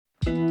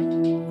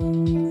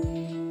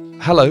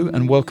Hello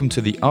and welcome to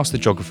the Ask the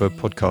Geographer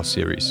podcast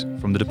series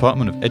from the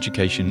Department of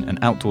Education and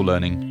Outdoor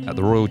Learning at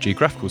the Royal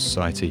Geographical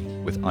Society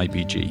with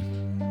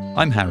IBG.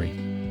 I'm Harry.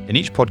 In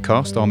each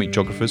podcast I'll meet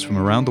geographers from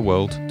around the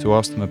world to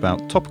ask them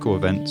about topical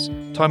events,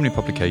 timely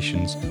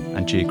publications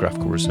and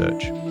geographical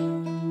research.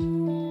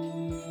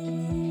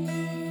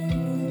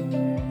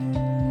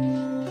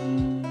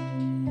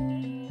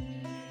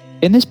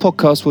 In this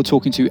podcast we're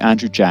talking to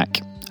Andrew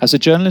Jack. As a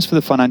journalist for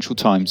the Financial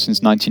Times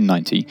since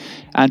 1990,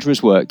 Andrew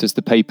has worked as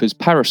the paper's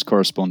Paris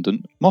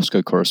correspondent,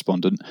 Moscow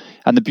correspondent,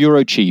 and the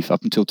bureau chief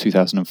up until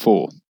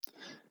 2004.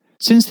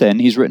 Since then,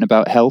 he's written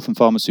about health and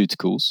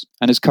pharmaceuticals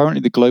and is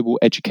currently the global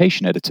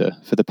education editor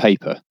for the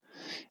paper.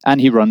 And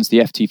he runs the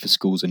FT for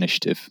Schools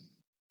initiative.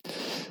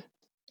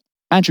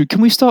 Andrew, can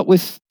we start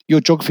with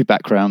your geography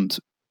background?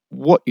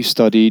 What you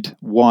studied,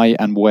 why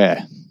and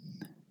where?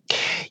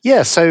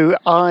 Yeah, so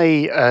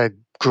I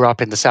grew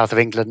up in the south of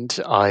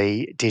England.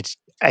 I did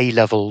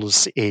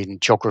A-levels in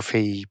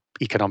geography,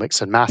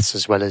 economics and maths,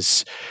 as well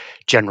as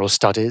general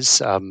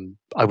studies.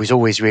 I was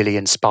always really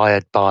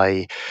inspired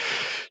by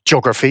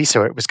geography,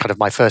 so it was kind of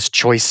my first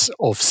choice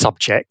of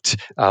subject.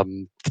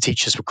 The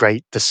teachers were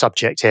great, the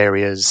subject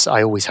areas.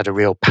 I always had a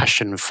real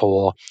passion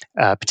for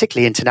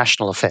particularly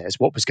international affairs,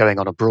 what was going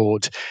on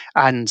abroad,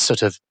 and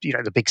sort of,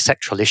 the big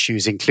sectoral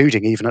issues,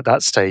 including even at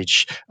that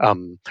stage,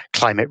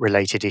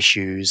 climate-related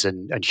issues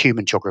and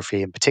human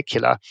geography in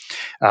particular.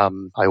 I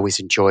always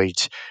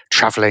enjoyed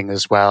traveling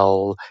as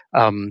well.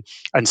 And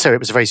so it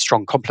was a very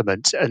strong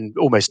complement and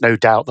almost no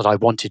doubt that I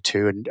wanted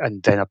to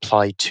and then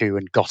applied to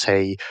and got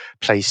a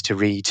place to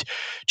read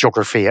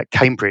geography at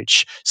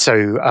Cambridge.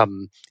 So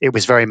it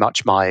was very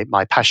much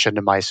my passion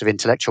and my sort of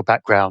intellectual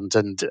background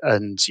and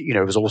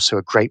it was also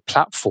a great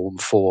platform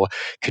for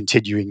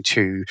continuing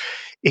to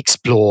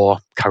explore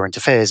current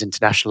affairs,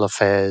 international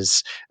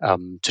affairs,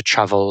 to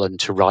travel and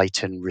to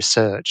write and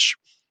research.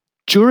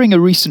 During a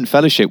recent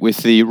fellowship with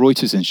the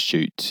Reuters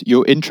Institute,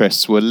 your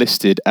interests were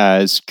listed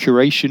as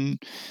curation,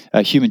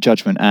 human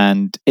judgment,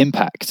 and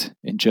impact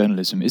in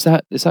journalism. Is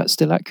that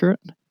still accurate?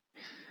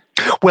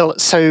 Well,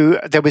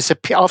 so there was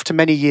after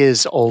many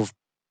years of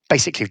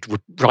basically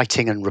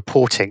writing and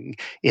reporting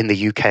in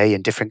the UK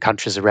and different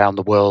countries around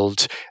the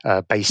world,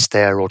 based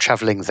there or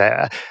travelling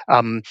there.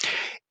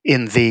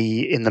 In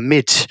the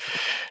mid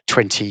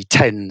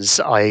 2010s,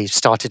 I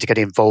started to get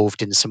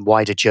involved in some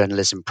wider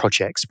journalism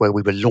projects where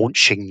we were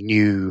launching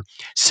new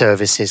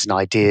services and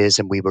ideas,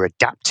 and we were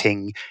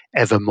adapting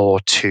ever more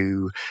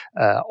to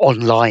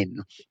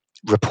online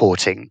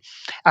reporting.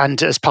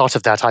 And as part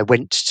of that, I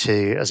went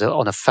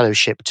on a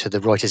fellowship to the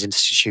Reuters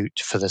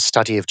Institute for the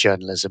Study of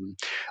Journalism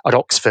at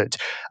Oxford,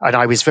 and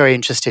I was very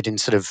interested in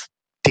sort of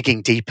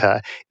digging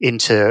deeper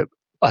into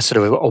a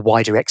sort of a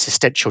wider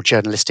existential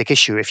journalistic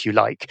issue, if you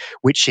like,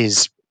 which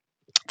is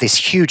this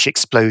huge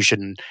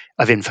explosion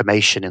of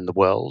information in the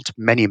world,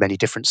 many, many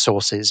different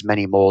sources,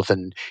 many more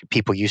than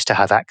people used to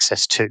have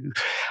access to.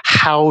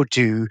 How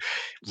do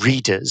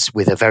readers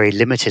with a very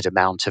limited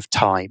amount of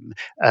time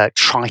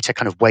try to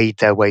kind of wade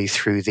their way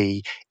through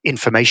the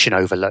information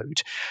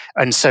overload?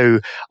 And so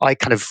I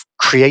kind of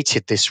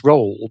created this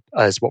role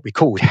as what we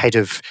called head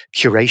of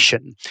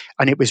curation.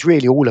 And it was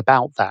really all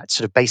about that.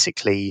 Sort of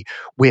basically,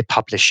 we're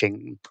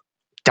publishing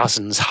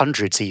dozens,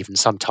 hundreds even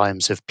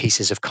sometimes of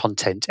pieces of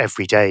content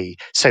every day.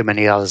 So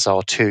many others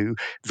are too.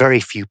 Very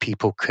few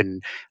people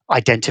can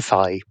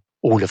identify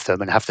all of them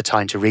and have the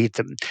time to read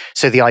them.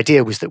 So the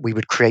idea was that we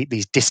would create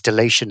these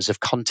distillations of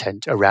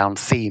content around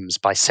themes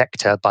by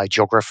sector, by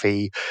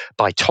geography,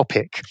 by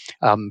topic,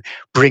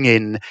 bring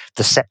in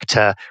the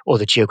sector or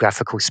the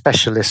geographical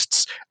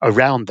specialists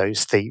around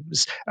those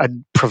themes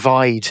and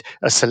provide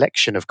a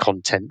selection of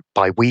content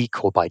by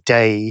week or by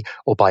day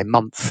or by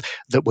month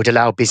that would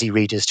allow busy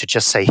readers to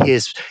just say,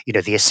 here's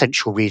the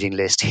essential reading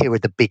list, here are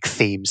the big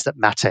themes that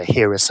matter,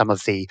 here are some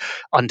of the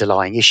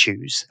underlying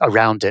issues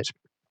around it.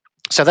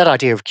 So that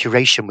idea of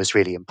curation was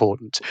really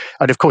important.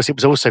 And of course, it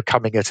was also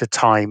coming at a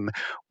time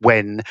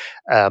when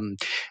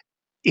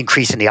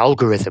increasingly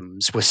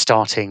algorithms were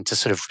starting to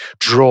sort of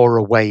draw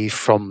away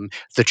from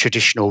the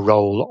traditional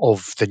role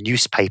of the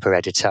newspaper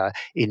editor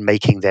in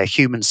making their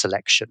human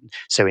selection.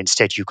 So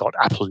instead, you got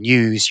Apple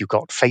News, you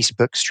got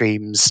Facebook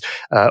streams,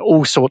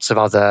 all sorts of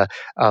other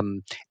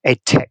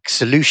edtech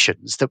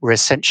solutions that were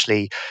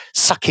essentially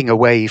sucking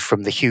away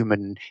from the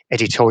human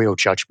editorial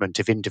judgment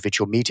of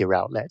individual media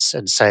outlets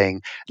and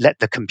saying, let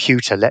the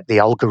computer, let the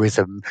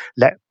algorithm,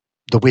 let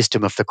the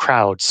wisdom of the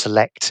crowd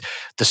select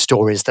the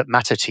stories that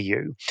matter to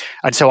you.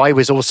 And so I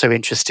was also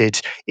interested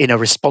in a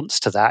response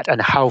to that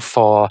and how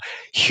far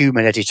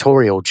human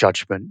editorial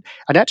judgment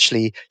and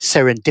actually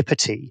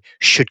serendipity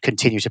should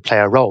continue to play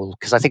a role.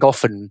 Because I think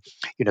often,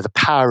 the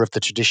power of the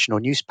traditional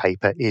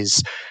newspaper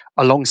is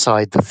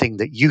alongside the thing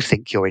that you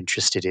think you're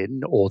interested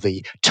in or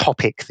the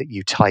topic that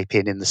you type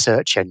in the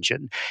search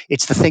engine.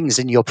 It's the things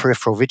in your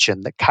peripheral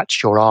vision that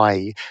catch your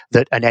eye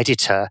that an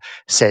editor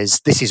says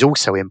this is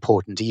also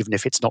important, even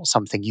if it's not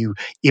something you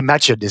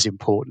imagine is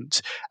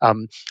important.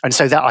 And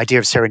so that idea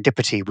of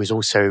serendipity was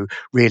also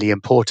really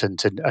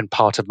important and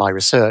part of my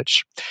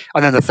research.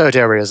 And then the third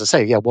area, as I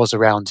say, was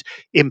around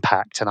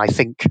impact. And I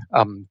think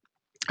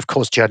of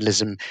course,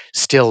 journalism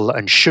still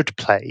and should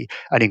play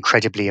an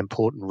incredibly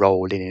important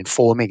role in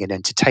informing and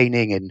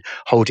entertaining and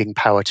holding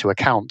power to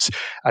account.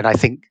 And I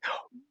think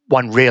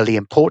one really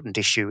important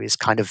issue is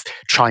kind of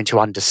trying to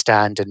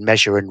understand and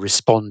measure and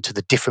respond to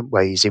the different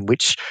ways in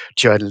which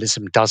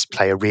journalism does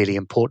play a really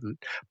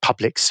important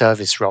public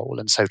service role.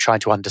 And so trying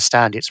to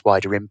understand its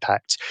wider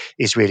impact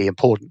is really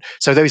important.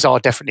 So those are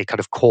definitely kind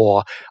of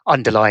core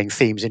underlying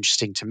themes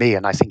interesting to me,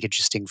 and I think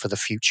interesting for the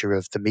future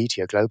of the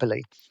media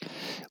globally.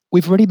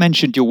 We've already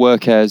mentioned your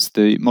work as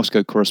the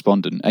Moscow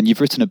correspondent, and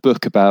you've written a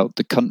book about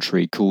the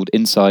country called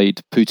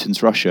Inside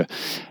Putin's Russia.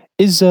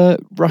 Is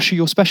Russia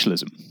your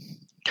specialism?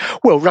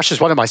 Well,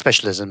 Russia's one of my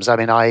specialisms. I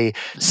mean, I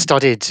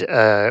studied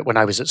when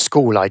I was at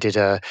school. I did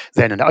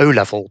then an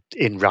O-level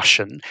in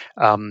Russian.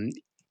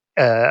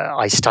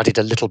 I studied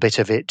a little bit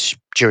of it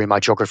during my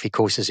geography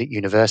courses at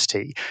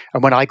university.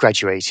 And when I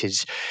graduated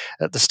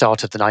at the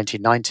start of the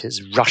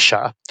 1990s,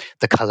 Russia,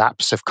 the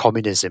collapse of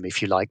communism,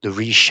 if you like, the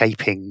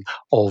reshaping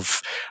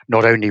of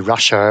not only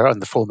Russia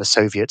and the former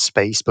Soviet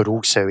space, but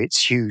also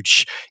its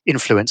huge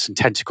influence and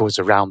tentacles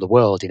around the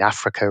world, in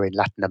Africa, in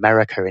Latin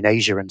America, in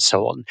Asia, and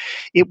so on.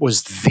 It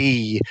was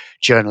the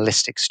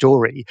journalistic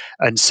story.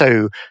 And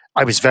so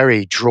I was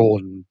very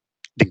drawn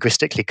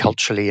linguistically,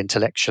 culturally,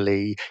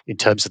 intellectually, in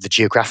terms of the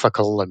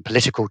geographical and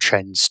political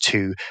trends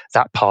to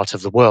that part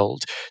of the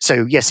world.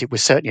 So yes, it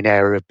was certainly an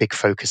area of big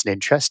focus and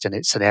interest, and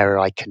it's an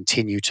area I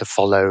continue to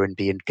follow and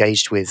be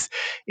engaged with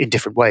in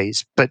different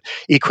ways. But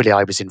equally,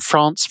 I was in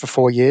France for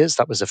 4 years.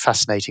 That was a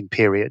fascinating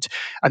period.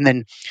 And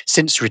then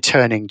since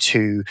returning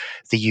to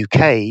the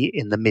UK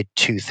in the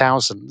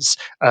mid-2000s,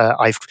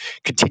 I've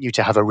continued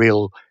to have a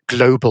real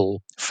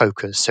global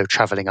focus, so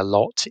traveling a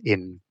lot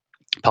in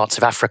parts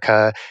of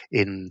Africa,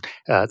 in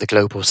the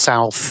global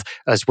south,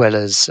 as well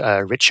as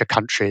richer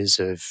countries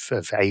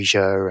of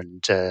Asia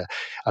and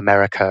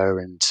America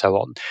and so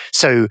on.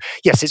 So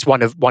yes, it's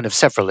one of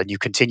several, and you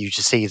continue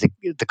to see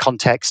the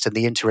context and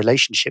the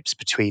interrelationships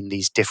between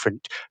these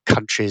different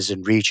countries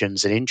and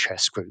regions and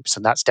interest groups,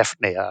 and that's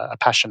definitely a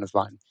passion of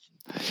mine.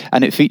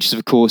 And it features,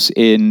 of course,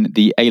 in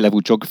the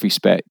A-level geography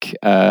spec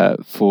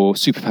for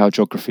superpower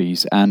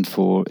geographies and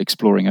for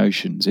exploring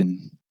oceans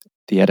in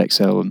the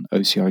Edexcel and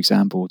OCR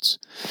exam boards.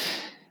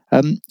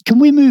 Can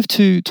we move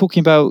to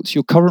talking about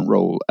your current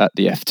role at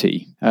the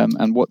FT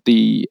and what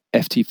the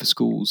FT for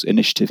Schools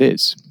initiative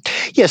is?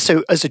 Yeah,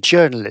 so as a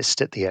journalist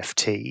at the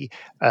FT,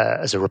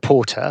 as a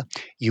reporter,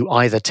 you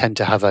either tend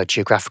to have a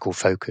geographical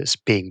focus,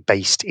 being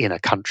based in a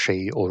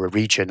country or a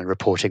region and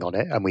reporting on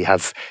it. And we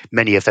have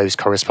many of those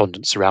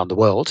correspondents around the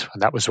world.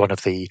 And that was one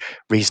of the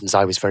reasons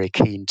I was very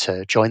keen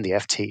to join the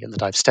FT and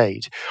that I've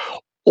stayed.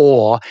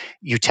 Or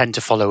you tend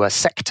to follow a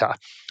sector.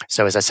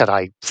 So as I said,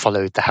 I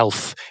followed the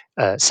health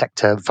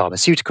sector,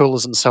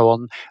 pharmaceuticals and so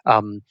on.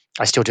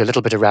 I still do a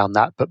little bit around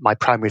that, but my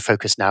primary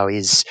focus now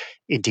is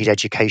indeed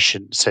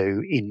education. So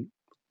in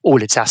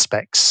all its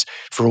aspects,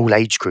 for all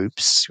age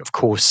groups, of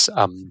course,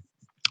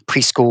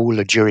 preschool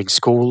and during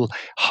school,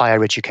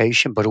 higher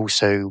education, but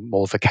also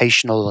more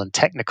vocational and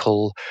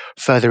technical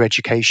further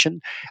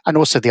education, and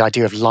also the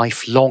idea of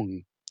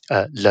lifelong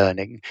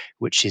learning,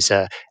 which is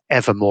a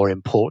ever more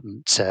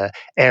important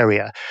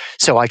area.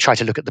 So I try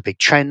to look at the big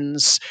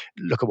trends,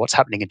 look at what's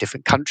happening in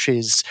different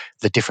countries,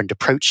 the different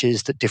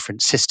approaches that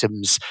different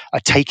systems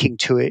are taking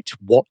to it,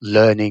 what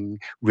learning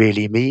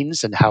really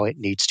means and how it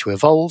needs to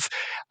evolve,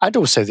 and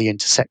also the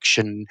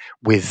intersection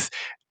with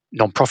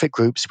non-profit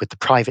groups, with the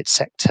private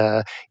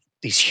sector,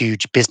 these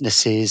huge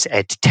businesses,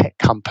 ed tech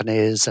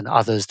companies and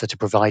others that are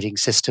providing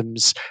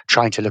systems,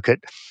 trying to look at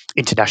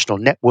international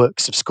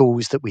networks of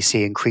schools that we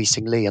see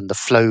increasingly and the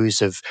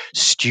flows of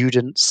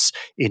students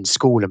in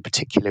school, in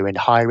particular in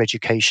higher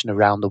education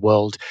around the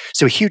world.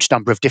 So a huge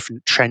number of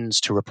different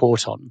trends to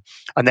report on.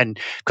 And then,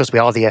 because we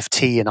are the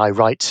FT and I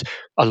write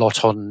a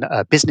lot on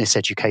business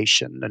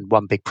education, and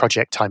one big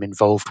project I'm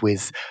involved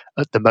with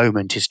at the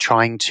moment is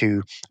trying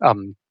to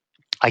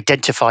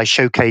identify,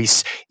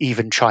 showcase,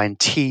 even try and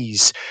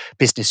tease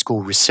business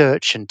school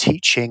research and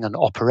teaching and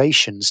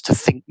operations to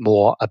think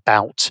more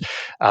about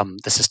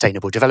the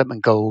Sustainable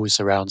Development Goals,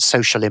 around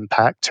social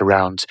impact,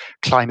 around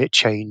climate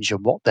change,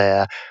 and what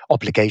their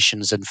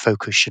obligations and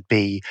focus should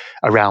be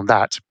around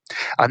that.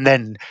 And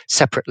then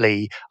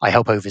separately, I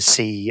help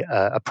oversee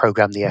a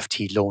program the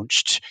FT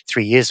launched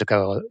 3 years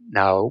ago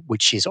now,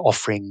 which is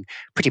offering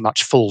pretty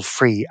much full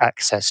free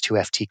access to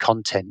FT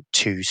content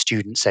to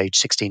students aged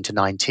 16 to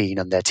 19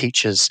 and their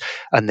teachers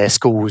and their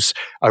schools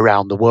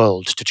around the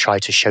world to try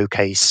to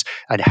showcase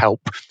and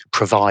help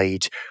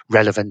provide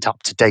relevant,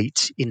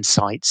 up-to-date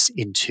insights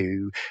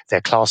into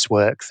their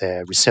classwork,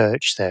 their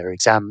research, their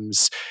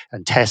exams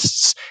and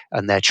tests,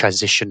 and their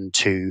transition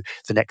to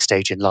the next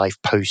stage in life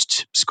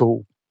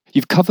post-school.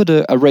 You've covered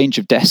a range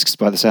of desks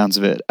by the sounds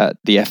of it at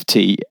the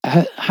FT.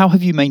 How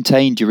have you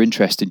maintained your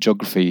interest in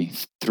geography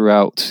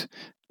throughout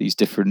these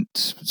different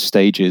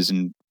stages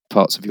and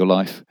parts of your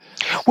life?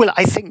 Well,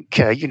 I think,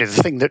 the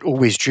thing that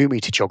always drew me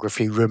to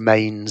geography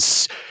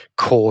remains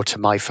core to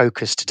my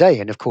focus today.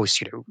 And of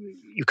course,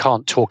 you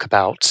can't talk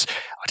about,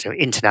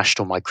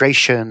 international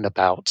migration,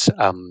 about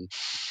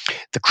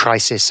the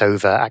crisis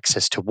over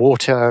access to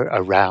water,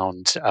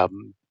 around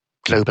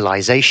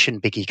globalization,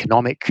 big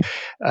economic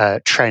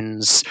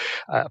trends,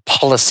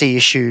 policy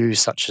issues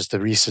such as the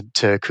recent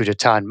coup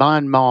d'etat in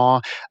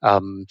Myanmar,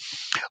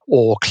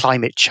 or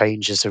climate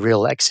change as a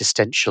real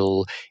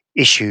existential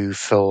issue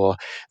for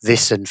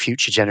this and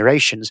future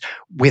generations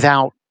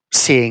without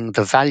seeing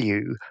the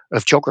value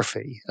of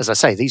geography. As I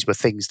say, these were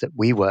things that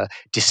we were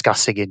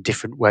discussing in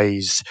different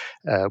ways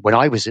when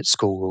I was at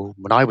school,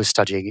 when I was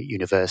studying at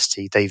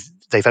university.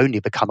 They've only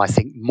become, I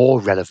think,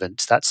 more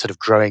relevant. That sort of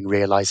growing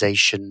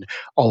realization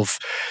of,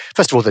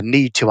 first of all, the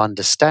need to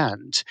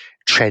understand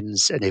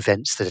trends and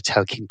events that are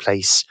taking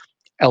place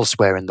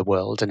elsewhere in the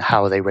world and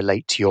how they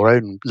relate to your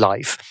own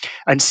life,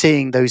 and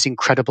seeing those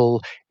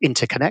incredible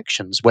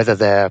interconnections, whether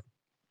they're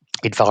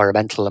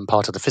environmental and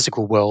part of the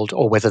physical world,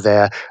 or whether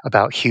they're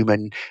about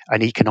human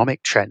and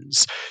economic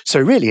trends.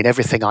 So really, in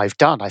everything I've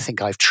done, I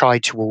think I've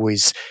tried to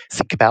always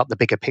think about the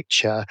bigger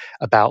picture,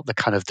 about the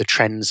kind of the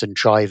trends and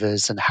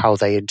drivers and how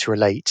they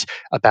interrelate,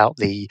 about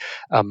the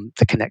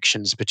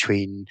connections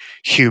between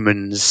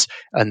humans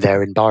and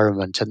their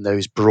environment and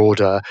those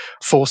broader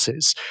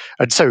forces.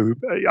 And so,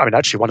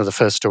 actually, one of the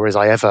first stories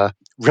I ever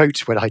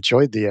wrote when I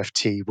joined the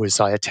FT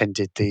was I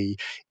attended the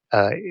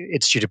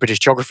Institute of British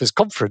Geographers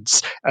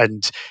conference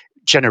and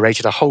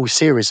generated a whole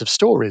series of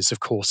stories, of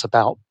course,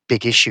 about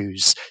big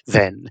issues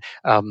then,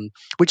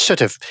 which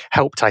sort of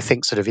helped, I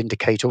think, sort of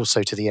indicate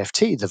also to the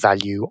FT the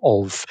value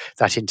of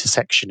that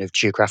intersection of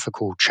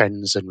geographical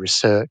trends and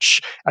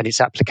research and its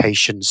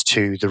applications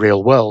to the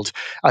real world.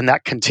 And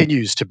that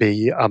continues to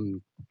be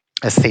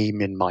a theme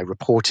in my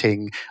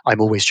reporting.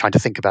 I'm always trying to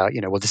think about,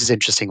 well, this is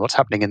interesting what's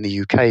happening in the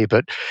UK,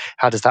 but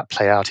how does that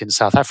play out in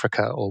South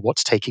Africa, or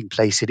what's taking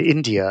place in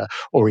India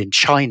or in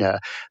China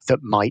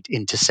that might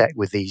intersect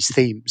with these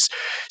themes?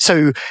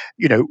 So,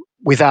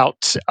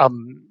 without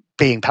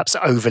being perhaps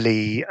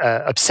overly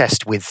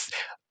obsessed with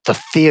the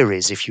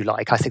theories, if you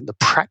like, I think the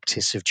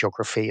practice of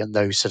geography and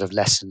those sort of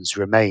lessons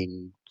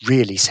remain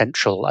really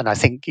central, and I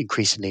think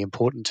increasingly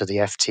important to the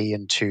FT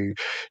and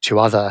to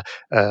other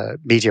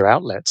media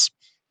outlets.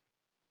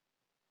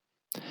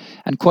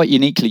 And quite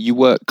uniquely, you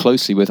work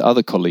closely with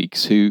other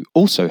colleagues who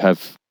also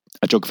have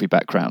a geography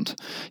background.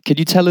 Can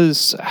you tell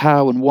us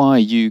how and why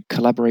you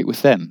collaborate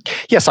with them?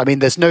 Yes,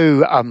 there's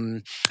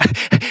no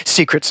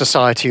secret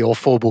society or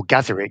formal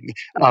gathering,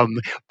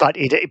 but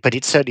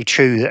it's certainly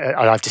true,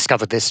 and I've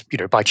discovered this,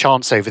 by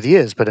chance over the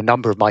years. But a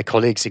number of my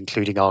colleagues,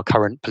 including our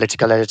current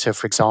political editor,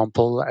 for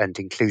example, and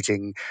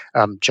including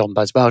John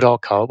Buzz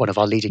Murdoch, one of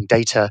our leading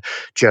data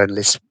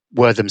journalists,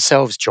 were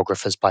themselves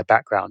geographers by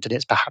background. And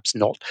it's perhaps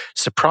not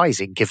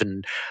surprising,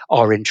 given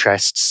our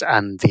interests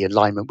and the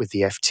alignment with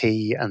the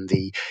FT and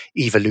the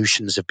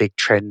evolutions of big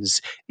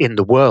trends in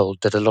the world,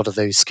 that a lot of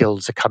those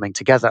skills are coming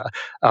together.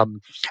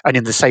 And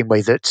in the same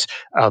way that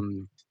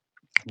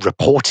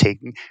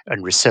reporting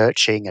and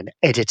researching and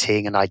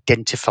editing and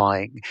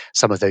identifying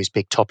some of those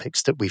big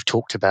topics that we've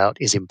talked about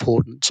is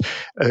important.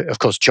 Of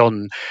course,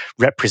 John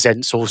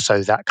represents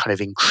also that kind of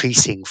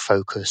increasing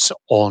focus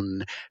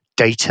on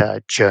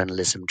data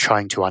journalism,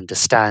 trying to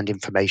understand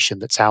information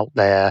that's out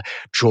there,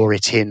 draw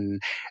it in,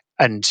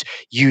 and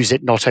use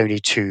it not only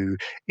to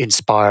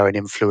inspire and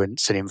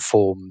influence and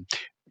inform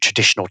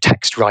traditional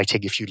text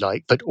writing, if you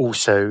like, but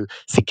also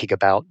thinking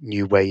about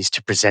new ways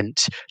to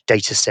present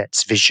data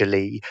sets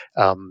visually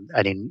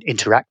and in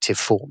interactive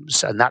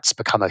forms. And that's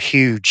become a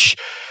huge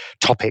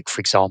topic,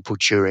 for example,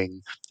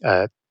 during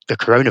the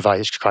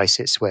coronavirus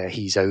crisis, where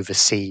he's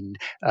overseen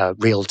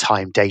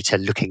real-time data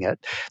looking at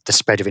the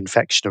spread of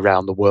infection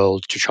around the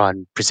world to try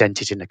and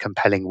present it in a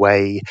compelling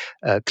way,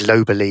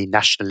 globally,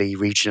 nationally,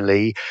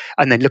 regionally,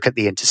 and then look at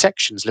the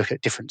intersections, look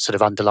at different sort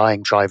of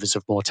underlying drivers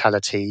of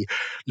mortality,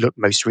 look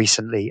most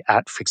recently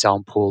at, for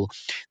example,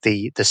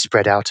 the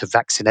spread out of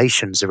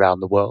vaccinations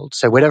around the world.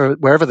 So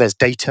wherever there's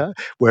data,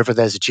 wherever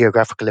there's a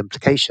geographical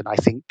implication, I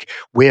think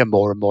we're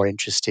more and more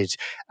interested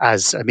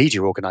as a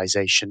media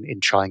organization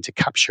in trying to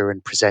capture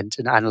and present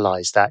and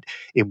analyze that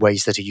in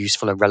ways that are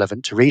useful and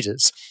relevant to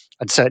readers.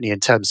 And certainly in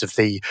terms of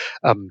the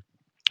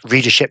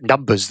readership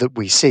numbers that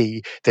we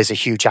see, there's a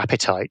huge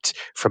appetite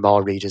from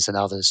our readers and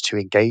others to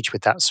engage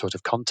with that sort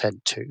of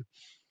content too.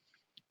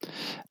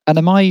 And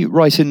am I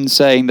right in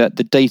saying that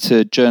the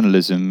data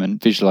journalism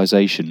and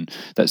visualization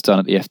that's done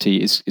at the FT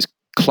is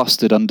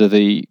clustered under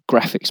the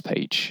graphics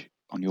page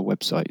on your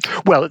website?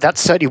 Well, that's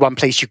certainly one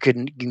place you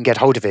can get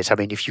hold of it. I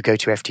mean, if you go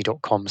to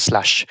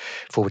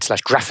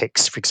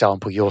ft.com//graphics, for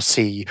example, you'll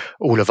see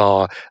all of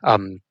our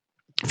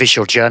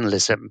visual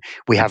journalism.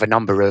 We have a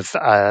number of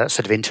sort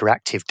of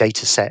interactive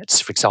data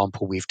sets. For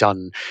example, we've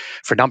done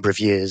for a number of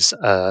years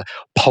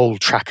poll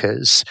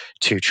trackers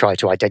to try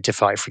to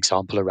identify, for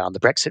example, around the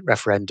Brexit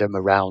referendum,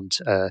 around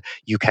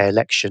UK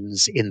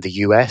elections in the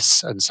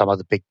US and some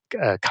other big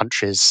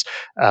countries,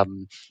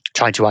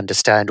 trying to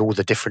understand all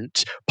the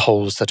different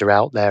polls that are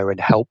out there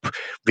and help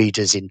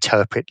readers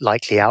interpret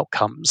likely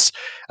outcomes.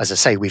 As I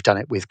say, we've done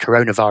it with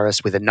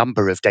coronavirus, with a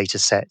number of data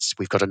sets.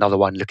 We've got another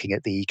one looking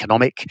at the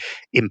economic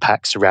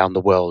impacts around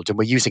the world. And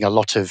we're using a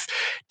lot of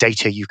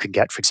data you can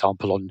get, for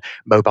example, on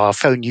mobile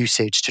phone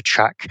usage to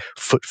track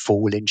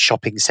footfall in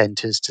shopping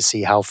centres to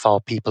see how far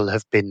people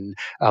have been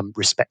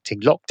respecting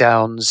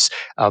lockdowns,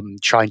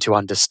 trying to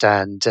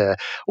understand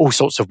all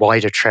sorts of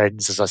wider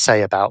trends, as I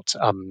say, about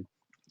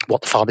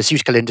what the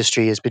pharmaceutical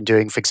industry has been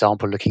doing, for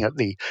example, looking at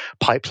the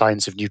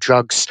pipelines of new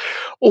drugs.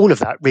 All of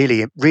that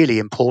really, really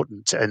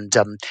important. And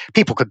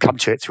people can come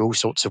to it through all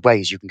sorts of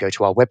ways. You can go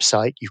to our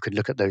website, you can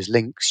look at those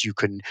links, you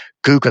can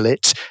Google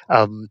it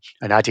and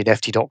add in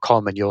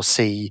ft.com, and you'll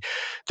see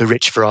the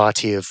rich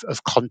variety of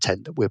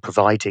content that we're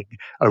providing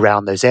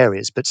around those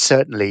areas. But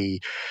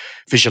certainly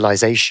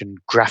visualization,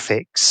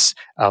 graphics,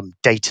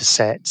 data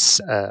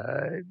sets,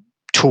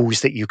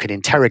 tools that you can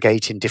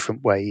interrogate in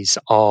different ways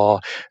are,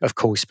 of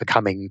course,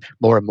 becoming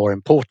more and more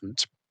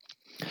important.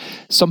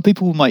 Some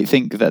people might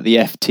think that the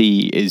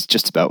FT is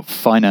just about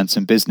finance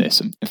and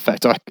business. In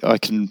fact, I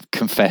can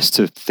confess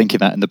to thinking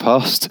that in the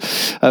past.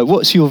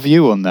 What's your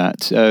view on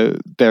that,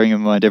 bearing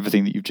in mind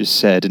everything that you've just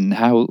said, and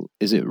how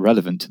is it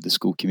relevant to the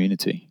school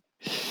community?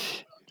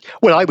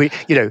 Well,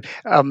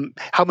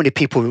 how many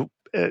people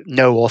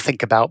know or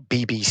think about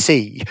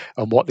BBC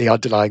and what the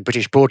underlying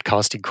British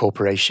Broadcasting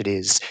Corporation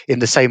is, in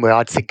the same way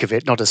I'd think of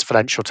it not as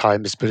Financial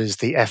Times but as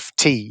the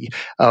FT.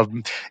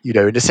 In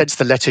a sense,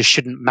 the letters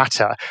shouldn't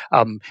matter.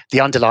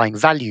 The underlying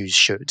values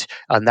should,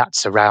 and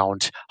that's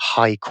around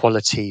high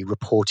quality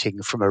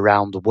reporting from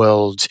around the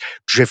world,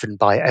 driven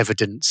by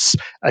evidence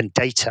and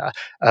data.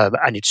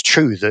 And it's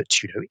true that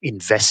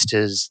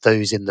investors,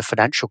 those in the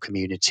financial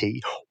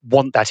community,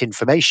 want that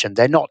information.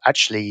 They're not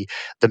actually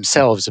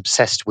themselves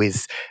obsessed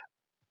with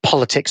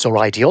politics or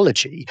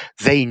ideology.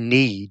 They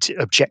need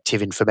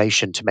objective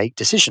information to make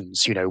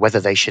decisions, whether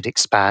they should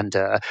expand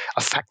a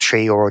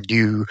factory or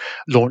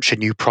launch a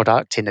new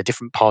product in a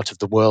different part of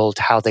the world,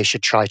 how they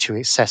should try to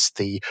assess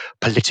the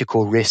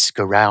political risk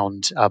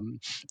around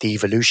the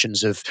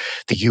evolutions of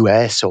the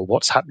US or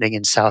what's happening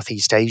in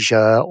Southeast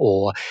Asia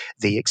or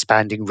the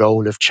expanding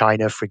role of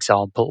China, for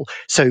example.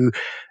 So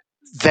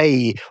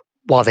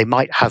while they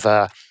might have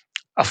a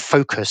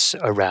focus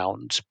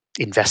around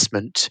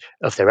investment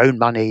of their own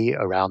money,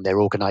 around their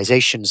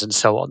organizations and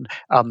so on,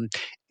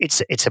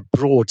 it's a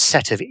broad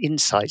set of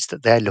insights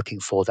that they're looking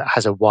for that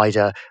has a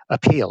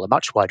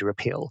much wider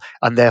appeal.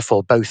 And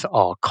therefore, both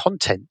our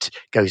content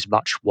goes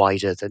much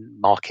wider than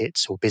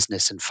markets or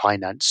business and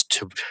finance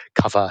to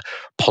cover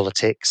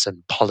politics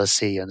and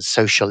policy and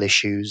social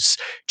issues,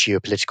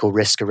 geopolitical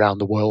risk around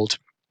the world.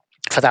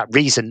 For that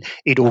reason,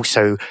 it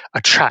also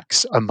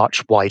attracts a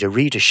much wider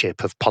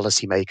readership of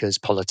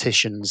policymakers,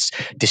 politicians,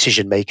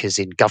 decision makers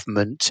in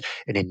government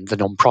and in the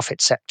non-profit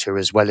sector,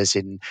 as well as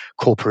in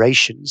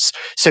corporations.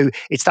 So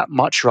it's that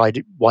much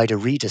wider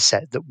reader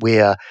set that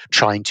we're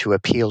trying to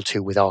appeal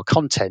to with our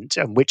content,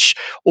 and which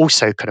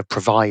also kind of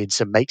provides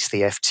and makes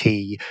the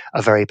FT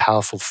a very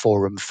powerful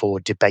forum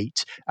for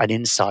debate and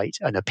insight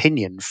and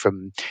opinion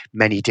from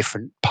many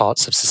different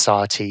parts of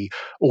society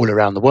all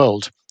around the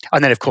world.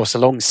 And then, of course,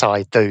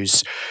 alongside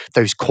those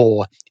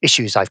core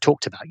issues I've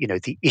talked about,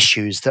 the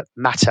issues that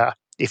matter,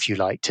 if you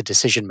like, to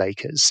decision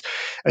makers.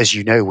 As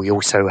you know, we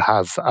also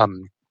have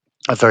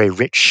a very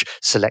rich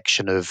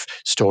selection of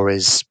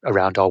stories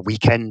around our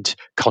weekend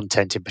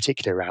content, in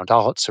particular around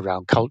arts,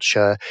 around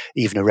culture,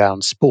 even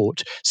around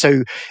sport.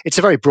 So it's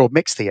a very broad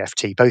mix, the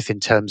FT, both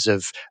in terms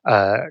of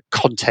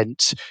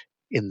content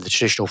in the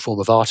traditional form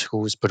of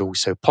articles, but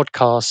also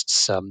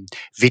podcasts,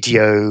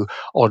 video,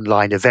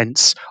 online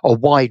events, a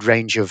wide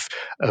range of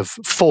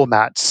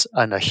formats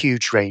and a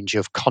huge range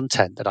of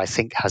content that I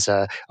think has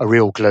a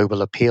real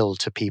global appeal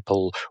to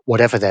people,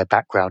 whatever their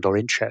background or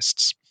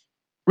interests.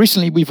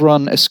 Recently, we've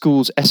run a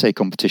schools essay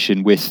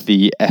competition with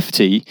the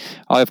FT.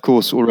 I, of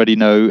course, already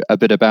know a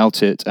bit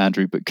about it,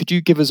 Andrew, but could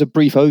you give us a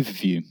brief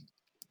overview?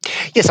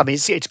 Yes, I mean,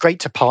 it's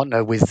great to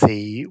partner with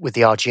the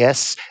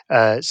RGS.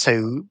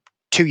 So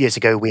 2 years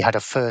ago, we had a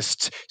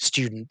first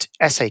student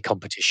essay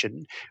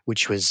competition,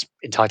 which was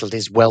entitled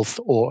 "Is Wealth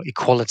or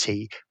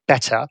Equality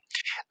better.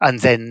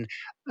 And then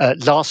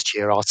last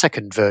year, our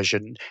second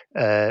version,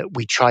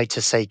 we tried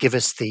to say, give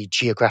us the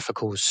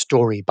geographical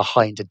story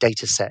behind a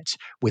data set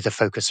with a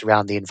focus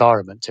around the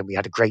environment. And we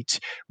had a great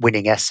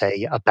winning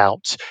essay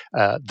about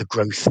the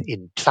growth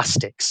in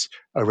plastics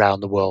around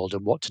the world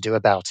and what to do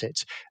about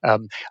it.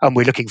 And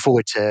we're looking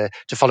forward to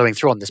following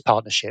through on this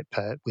partnership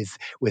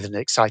with an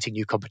exciting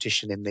new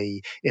competition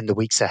in the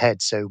weeks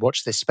ahead. So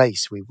watch this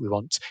space. We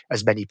want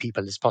as many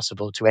people as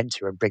possible to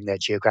enter and bring their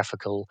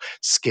geographical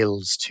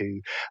skills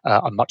to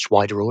a much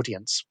wider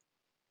audience.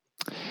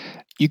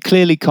 You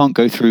clearly can't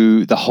go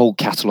through the whole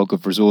catalogue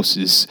of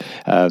resources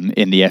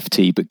in the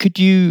FT, but could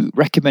you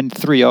recommend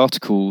 3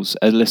 articles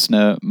a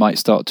listener might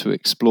start to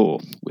explore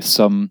with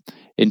some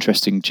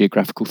interesting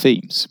geographical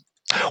themes?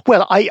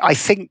 Well, I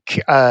think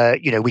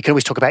we can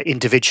always talk about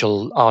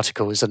individual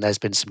articles, and there's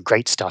been some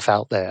great stuff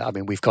out there. I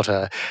mean, we've got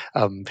a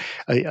kind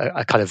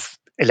of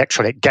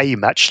electronic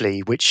game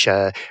actually, which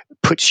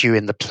puts you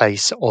in the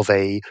place of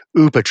a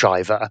Uber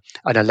driver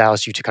and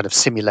allows you to kind of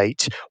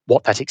simulate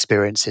what that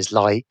experience is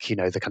like. You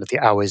know, the kind of the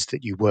hours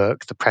that you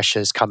work, the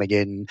pressures coming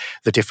in,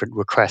 the different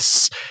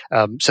requests.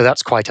 So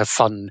that's quite a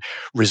fun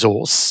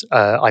resource.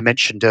 I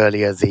mentioned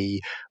earlier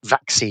the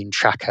vaccine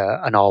tracker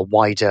and our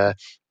wider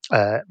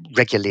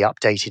regularly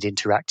updated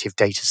interactive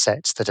data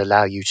sets that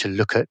allow you to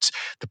look at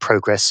the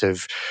progress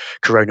of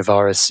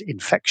coronavirus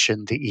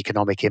infection, the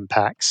economic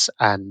impacts,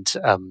 and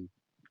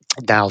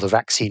now the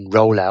vaccine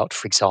rollout,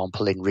 for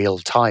example, in real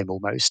time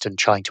almost, and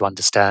trying to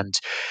understand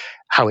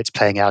how it's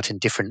playing out in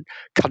different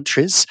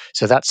countries.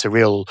 So that's a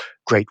real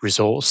great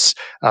resource.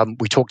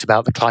 We talked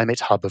about the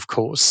Climate Hub, of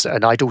course,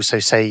 and I'd also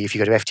say if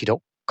you go to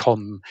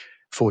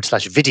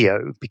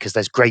ft.com/video, because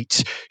there's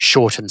great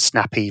short and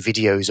snappy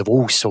videos of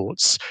all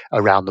sorts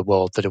around the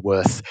world that are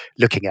worth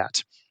looking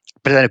at.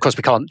 But then, of course,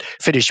 we can't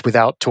finish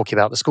without talking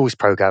about the schools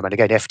program. And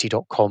again,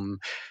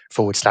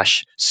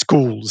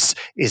 ft.com/schools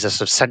is a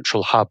sort of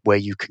central hub where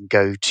you can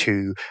go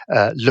to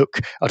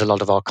look at a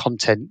lot of our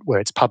content where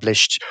it's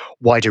published,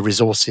 wider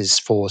resources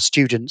for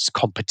students,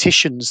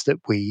 competitions that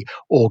we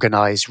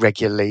organize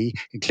regularly,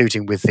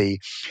 including with the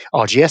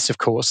RGS, of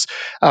course,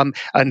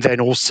 and then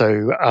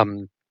also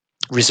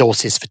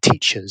resources for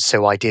teachers,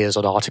 so ideas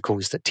on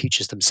articles that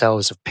teachers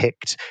themselves have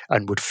picked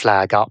and would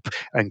flag up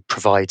and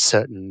provide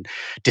certain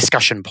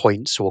discussion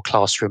points or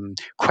classroom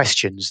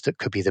questions that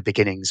could be the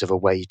beginnings of a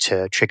way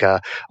to trigger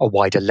a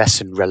wider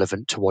lesson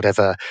relevant to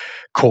whatever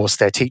course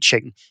they're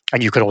teaching.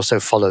 And you can also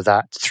follow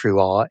that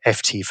through our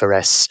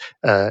FT4S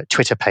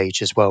Twitter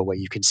page as well, where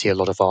you can see a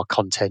lot of our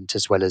content,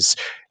 as well as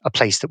a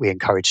place that we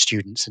encourage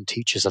students and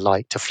teachers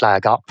alike to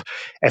flag up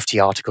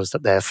FT articles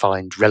that they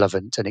find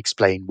relevant and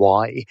explain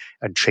why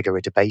and trigger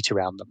a debate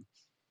around them.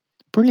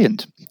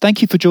 Brilliant.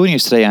 Thank you for joining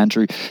us today,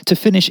 Andrew. To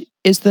finish,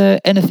 is there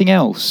anything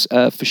else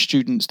for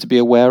students to be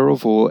aware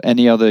of, or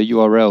any other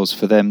URLs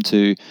for them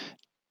to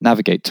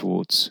navigate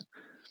towards?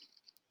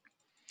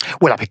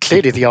 Well, I mean,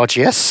 clearly the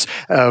RGS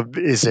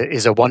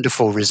is a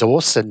wonderful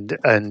resource, and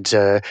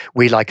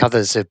we, like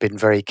others, have been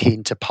very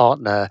keen to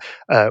partner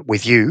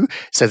with you.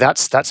 So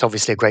that's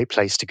obviously a great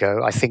place to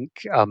go. I think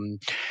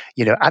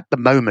at the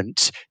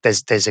moment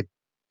there's a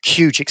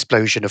huge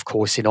explosion, of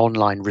course, in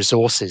online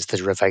resources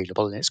that are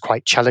available, and it's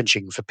quite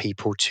challenging for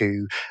people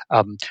to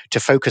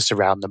focus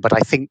around them. But I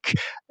think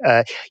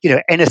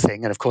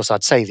anything, and of course,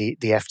 I'd say the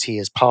FT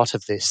is part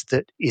of this,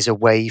 that is a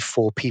way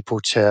for people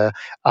to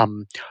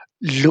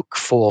look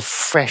for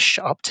fresh,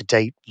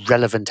 up-to-date,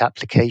 relevant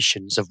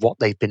applications of what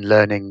they've been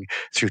learning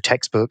through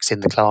textbooks in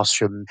the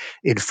classroom,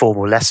 in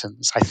formal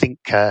lessons. I think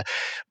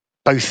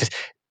both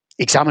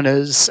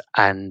examiners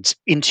and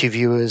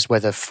interviewers,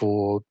 whether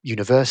for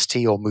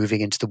university or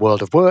moving into the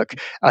world of work,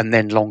 and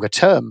then longer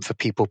term for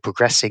people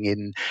progressing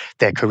in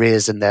their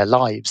careers and their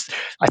lives,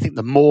 I think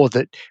the more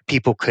that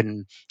people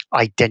can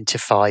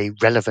identify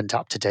relevant,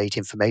 up-to-date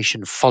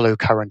information, follow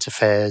current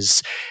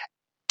affairs,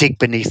 dig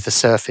beneath the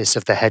surface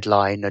of the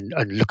headline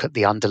and look at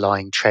the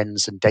underlying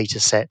trends and data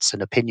sets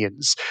and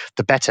opinions,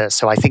 the better.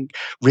 So I think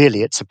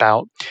really it's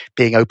about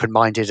being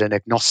open-minded and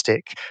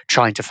agnostic,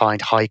 trying to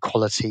find high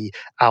quality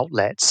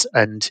outlets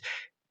and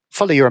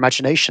follow your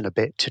imagination a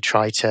bit to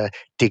try to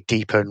dig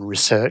deeper and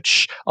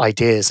research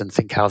ideas and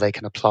think how they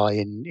can apply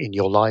in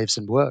your lives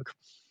and work.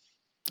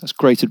 That's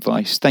great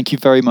advice. Thank you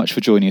very much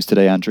for joining us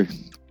today, Andrew.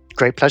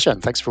 Great pleasure,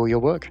 and thanks for all your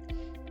work.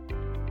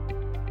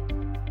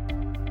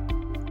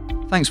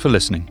 Thanks for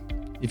listening.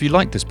 If you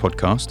like this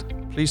podcast,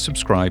 please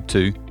subscribe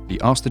to the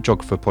Ask the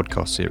Geographer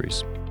podcast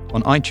series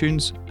on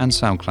iTunes and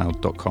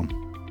SoundCloud.com.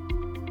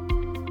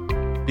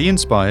 Be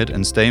inspired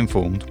and stay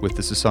informed with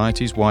the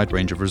Society's wide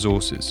range of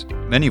resources,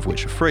 many of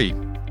which are free.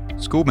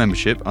 School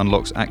membership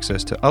unlocks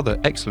access to other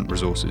excellent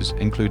resources,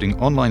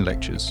 including online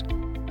lectures,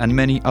 and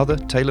many other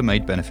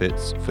tailor-made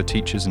benefits for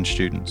teachers and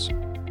students.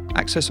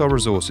 Access our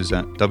resources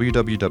at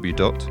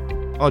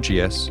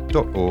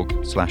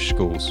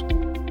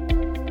www.rgs.org/schools.